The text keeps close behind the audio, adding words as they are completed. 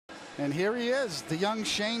And here he is, the young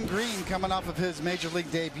Shane Greene, coming off of his major league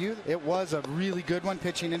debut. It was a really good one,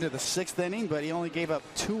 pitching into the 6th inning, but he only gave up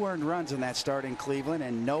 2 earned runs in that start in Cleveland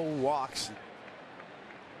and no walks.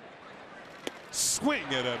 Swing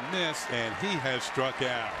and a miss, and he has struck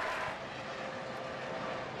out.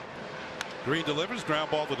 Greene delivers, ground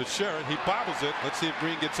ball to the Sherrod. He bobbles it. Let's see if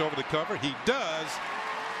Greene gets over the cover. He does,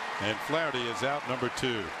 and Flaherty is out, number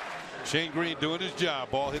 2. Shane Greene doing his job.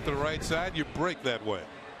 Ball hit to the right side. You break that way.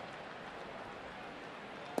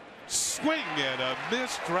 Swing and a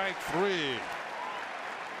miss, strike 3.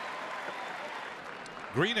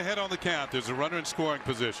 Greene ahead on the count. There's a runner in scoring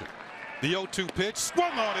position. The 0-2 pitch,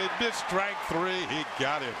 swung on it, missed, strike 3. He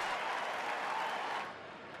got it.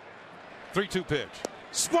 3-2 pitch,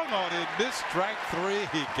 swung on it, missed, strike 3.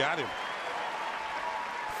 He got him.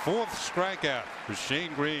 4th strikeout for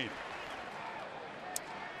Shane Greene.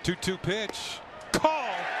 2-2 pitch,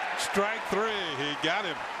 call, strike 3. He got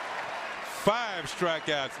him. 5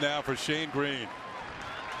 strikeouts now for Shane Greene.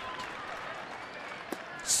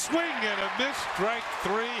 Swing and a miss, strike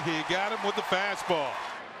 3. He got him with the fastball.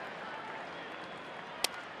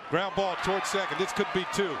 Ground ball towards second. This could be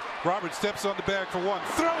 2. Robert steps on the bag for 1.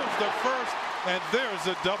 Throws the first, and there's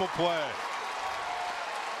a double play.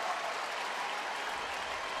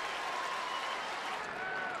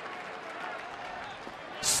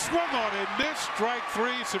 Swung on it, missed, strike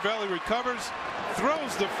 3. Cervelli recovers,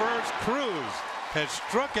 throws the first. Cruz has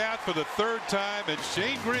struck out for the 3rd time, and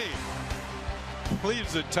Shane Greene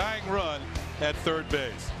leaves a tying run at 3rd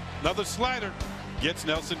base. Another slider gets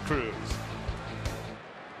Nelson Cruz.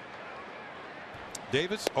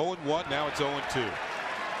 Davis 0-1. Now it's 0-2.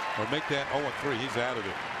 Or make that 0-3. He's out of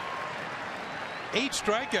it. 8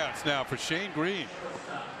 strikeouts now for Shane Greene.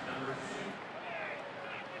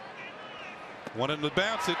 Wanted to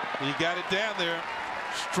bounce it. He got it down there.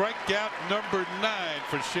 Strikeout number 9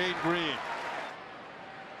 for Shane Greene.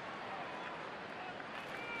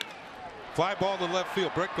 Fly ball to left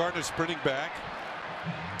field. Brett Gardner sprinting back.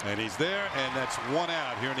 And he's there, and that's 1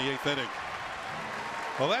 out here in the 8th inning.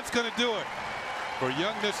 Well, that's going to do it for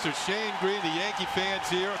young Mr. Shane Greene. The Yankee fans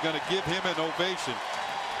here are going to give him an ovation.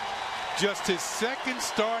 Just his 2nd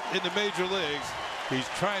start in the major leagues. He's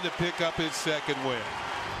trying to pick up his 2nd win.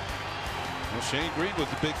 Well, Shane Greene was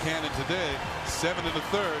the big cannon today. 7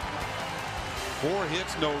 1/3. 4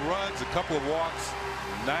 hits, no runs, a couple of walks,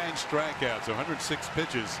 9 strikeouts, 106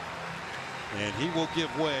 pitches. And he will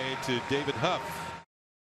give way to David Huff.